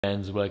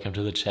And welcome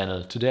to the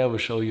channel. Today I will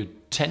show you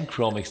 10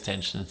 Chrome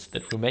extensions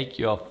that will make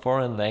your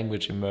foreign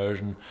language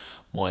immersion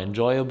more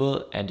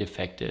enjoyable and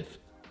effective.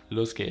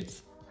 Los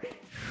geht's!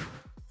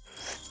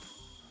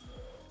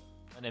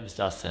 My name is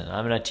Dustin.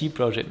 I'm an IT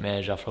project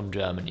manager from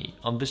Germany.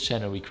 On this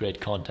channel we create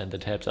content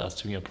that helps us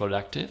to be more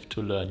productive,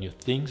 to learn new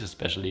things,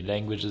 especially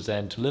languages,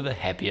 and to live a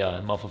happier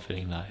and more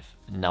fulfilling life.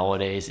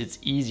 Nowadays it's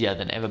easier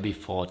than ever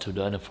before to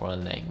learn a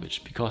foreign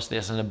language because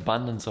there's an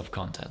abundance of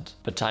content.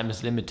 But time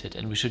is limited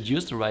and we should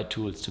use the right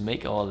tools to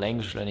make our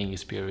language learning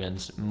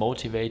experience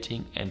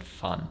motivating and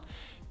fun.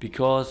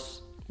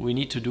 Because we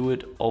need to do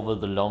it over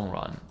the long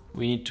run.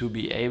 We need to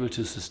be able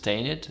to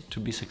sustain it to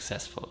be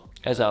successful.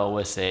 As I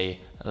always say,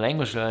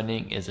 language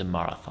learning is a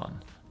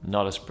marathon,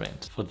 not a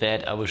sprint. For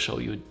that I will show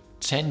you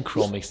 10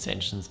 Chrome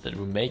extensions that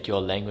will make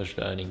your language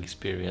learning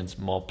experience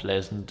more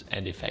pleasant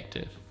and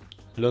effective.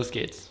 Los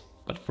geht's!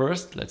 But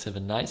first, let's have a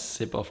nice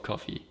sip of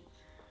coffee.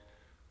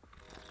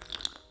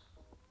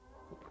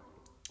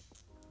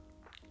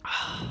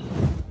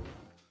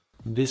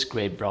 This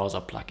great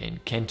browser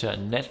plugin can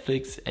turn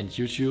Netflix and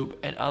YouTube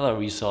and other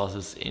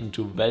resources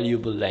into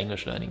valuable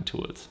language learning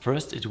tools.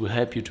 First, it will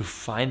help you to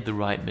find the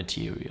right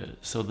material.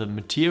 So the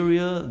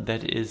material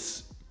that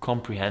is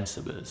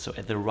comprehensible, so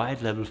at the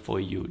right level for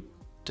you,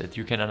 that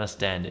you can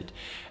understand it.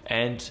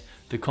 And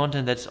the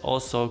content that's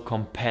also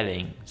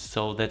compelling,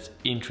 so that's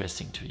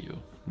interesting to you.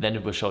 Then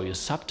it will show you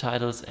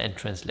subtitles and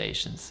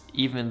translations,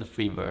 even in the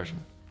free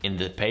version. In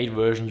the paid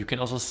version you can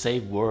also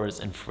save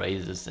words and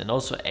phrases and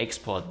also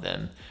export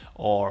them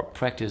or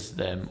practice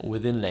them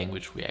within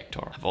Language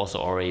Reactor. I've also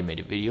already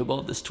made a video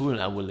about this tool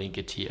and I will link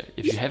it here.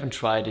 If you haven't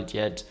tried it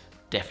yet,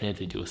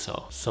 definitely do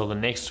so. So the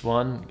next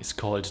one is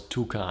called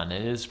Tucan and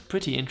it is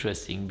pretty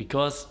interesting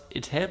because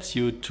it helps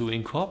you to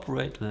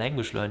incorporate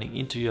language learning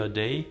into your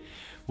day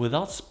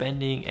without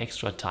spending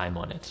extra time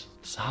on it.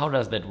 So how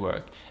does that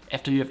work?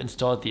 After you have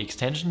installed the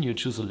extension, you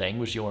choose a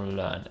language you want to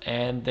learn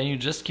and then you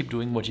just keep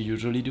doing what you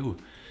usually do.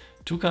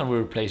 Tucan will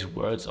replace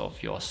words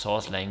of your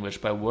source language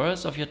by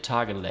words of your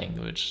target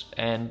language,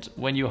 and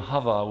when you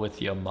hover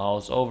with your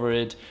mouse over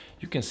it,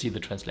 you can see the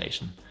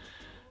translation.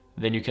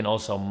 Then you can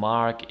also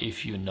mark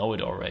if you know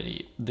it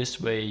already. This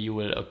way you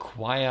will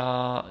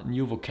acquire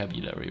new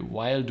vocabulary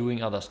while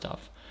doing other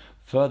stuff.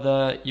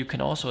 Further, you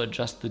can also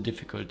adjust the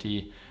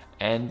difficulty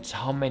and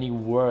how many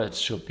words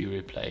should be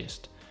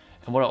replaced.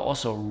 And what I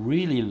also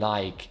really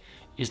like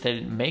is that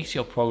it makes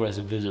your progress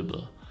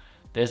visible.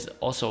 There's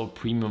also a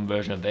premium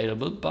version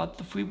available, but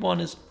the free one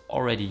is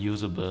already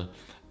usable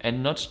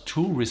and not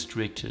too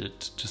restricted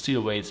to steal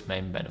away its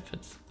main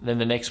benefits. Then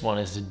the next one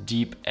is the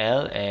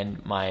DeepL,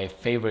 and my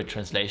favorite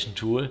translation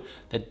tool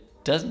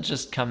that doesn't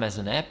just come as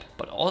an app,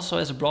 but also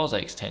as a browser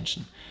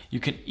extension.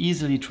 You can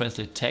easily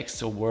translate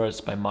text or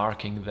words by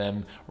marking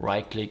them,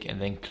 right-click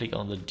and then click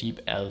on the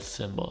DeepL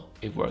symbol.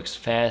 It works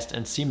fast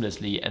and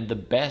seamlessly, and the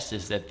best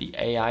is that the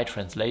AI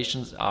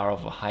translations are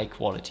of a high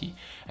quality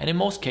and in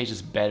most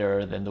cases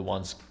better than the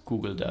ones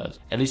Google does.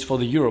 At least for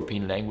the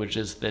European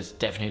languages, that's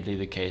definitely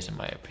the case in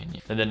my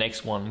opinion. Then the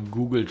next one,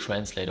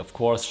 GoogleTranslate, of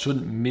course,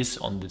 shouldn't miss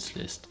on this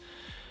list.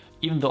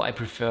 Even though I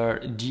prefer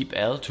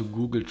DeepL to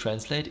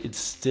GoogleTranslate, it's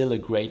still a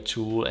great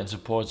tool and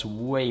supports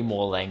way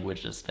more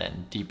languages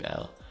than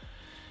DeepL.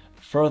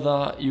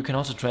 Further, you can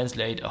also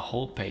translate a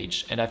whole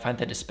page, and I find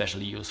that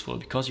especially useful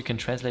because you can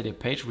translate a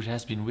page which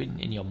has been written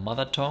in your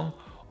mother tongue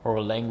or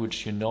a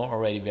language you know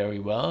already very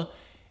well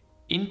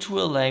into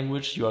a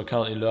language you are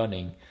currently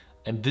learning.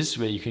 And this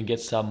way you can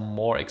get some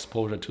more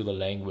exposure to the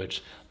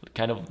language,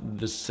 kind of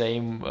the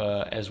same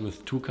as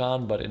with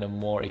Tucan, but in a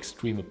more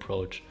extreme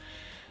approach.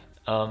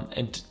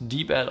 And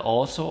DeepL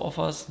also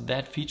offers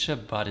that feature,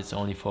 but it's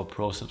only for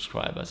pro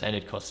subscribers and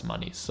it costs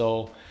money.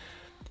 So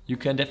you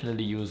can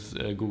definitely use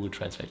Google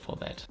Translate for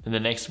that. And the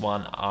next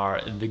one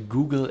are the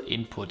Google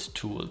input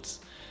tools.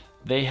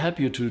 They help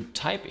you to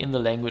type in the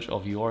language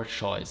of your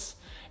choice.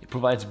 It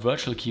provides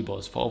virtual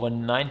keyboards for over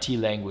 90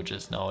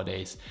 languages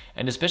nowadays.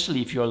 And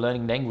especially if you are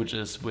learning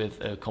languages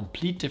with a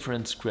complete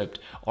different script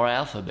or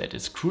alphabet,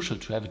 it's crucial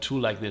to have a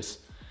tool like this.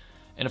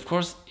 And of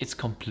course, it's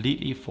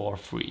completely for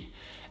free.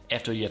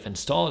 After you have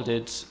installed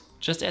it,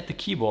 just add the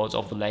keyboards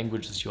of the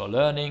languages you are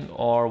learning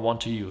or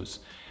want to use.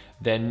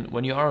 Then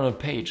when you are on a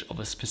page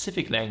of a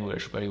specific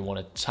language where you want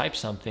to type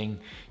something,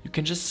 you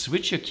can just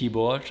switch your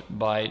keyboard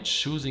by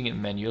choosing it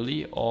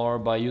manually or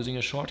by using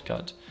a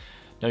shortcut.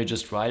 Now you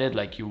just write it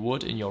like you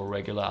would in your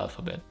regular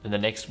alphabet. Then the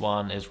next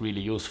one is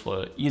really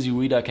useful.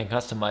 EasyReader can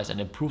customize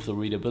and improve the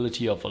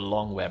readability of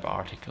long web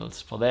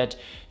articles. For that,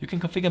 you can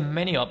configure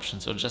many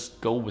options or just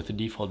go with the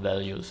default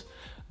values.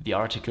 The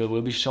article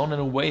will be shown in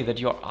a way that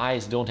your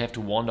eyes don't have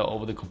to wander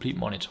over the complete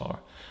monitor.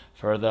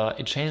 Further,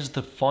 it changes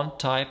the font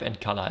type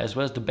and color as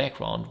well as the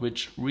background,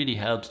 which really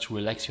helps to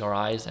relax your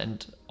eyes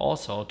and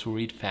also to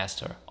read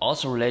faster.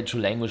 Also related to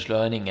language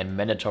learning and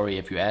mandatory,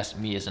 if you ask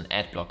me, is an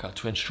AdBlocker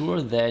to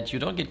ensure that you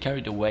don't get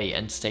carried away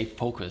and stay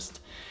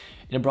focused.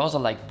 In a browser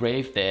like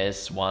Brave,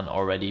 there's one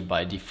already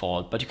by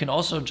default, but you can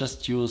also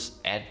just use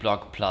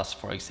AdBlock Plus,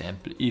 for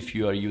example, if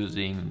you are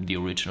using the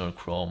original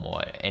Chrome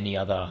or any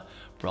other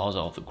browser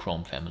of the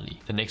Chrome family.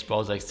 The next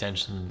browser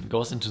extension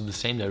goes into the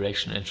same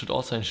direction and should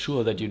also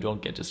ensure that you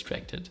don't get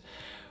distracted.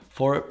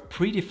 For a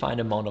predefined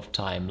amount of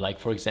time, like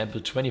for example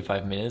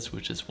 25 minutes,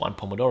 which is one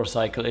Pomodoro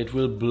cycle, it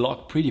will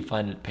block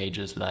predefined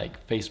pages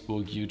like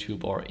Facebook,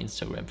 YouTube or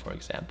Instagram, for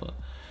example.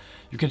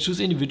 You can choose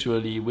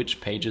individually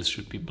which pages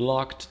should be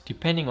blocked,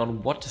 depending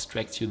on what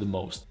distracts you the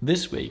most.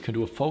 This way you can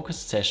do a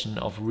focused session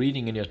of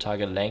reading in your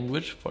target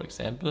language, for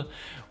example,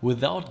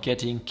 without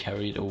getting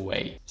carried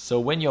away. So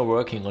when you're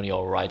working on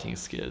your writing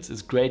skills,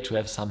 it's great to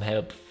have some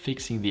help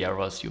fixing the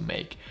errors you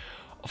make.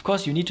 Of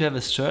course, you need to have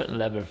a certain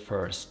level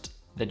first,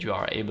 that you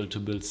are able to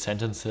build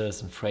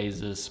sentences and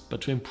phrases,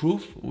 but to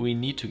improve we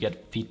need to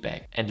get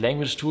feedback. And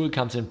Language Tool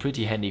comes in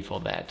pretty handy for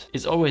that.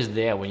 It's always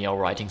there when you're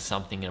writing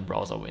something in a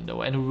browser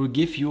window and it will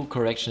give you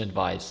correction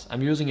advice.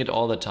 I'm using it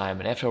all the time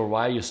and after a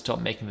while you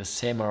stop making the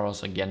same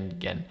errors again and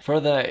again.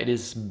 Further, it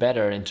is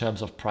better in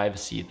terms of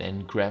privacy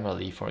than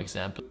Grammarly, for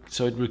example.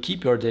 So it will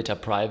keep your data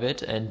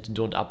private and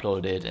don't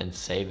upload it and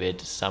save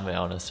it somewhere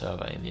on a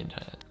server in the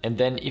internet. And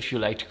then if you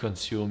like to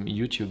consume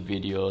YouTube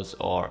videos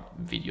or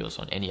videos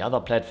on any other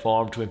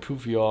platform to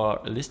improve your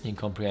listening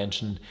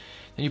comprehension,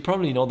 then you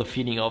probably know the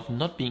feeling of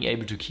not being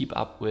able to keep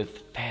up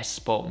with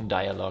fast-spoken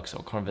dialogues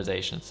or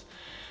conversations.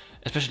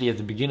 Especially at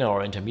the beginner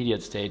or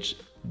intermediate stage,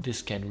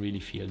 this can really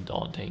feel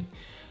daunting.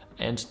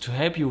 And to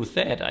help you with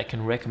that, I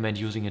can recommend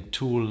using a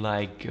tool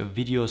like a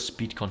video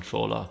speed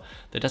controller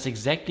that does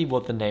exactly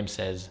what the name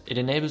says. It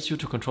enables you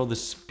to control the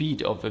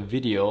speed of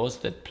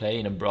videos that play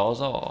in a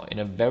browser or in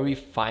a very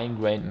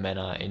fine-grained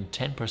manner in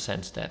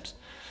 10% steps.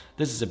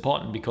 This is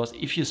important because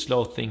if you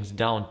slow things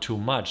down too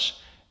much,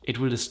 it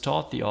will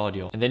distort the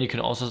audio. And then you can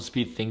also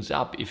speed things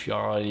up if you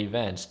are already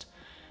advanced.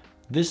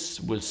 This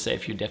will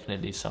save you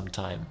definitely some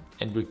time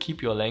and will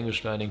keep your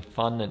language learning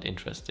fun and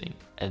interesting.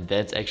 And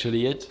that's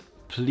actually it.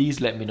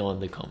 Please let me know in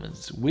the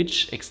comments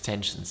which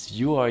extensions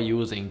you are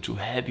using to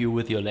help you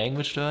with your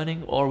language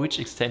learning or which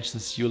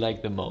extensions you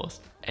like the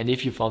most. And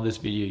if you found this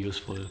video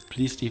useful,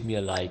 please leave me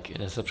a like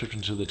and a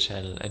subscription to the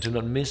channel, and to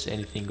not miss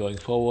anything going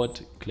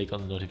forward, click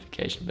on the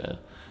notification bell.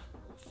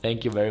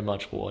 Thank you very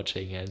much for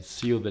watching and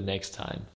see you the next time.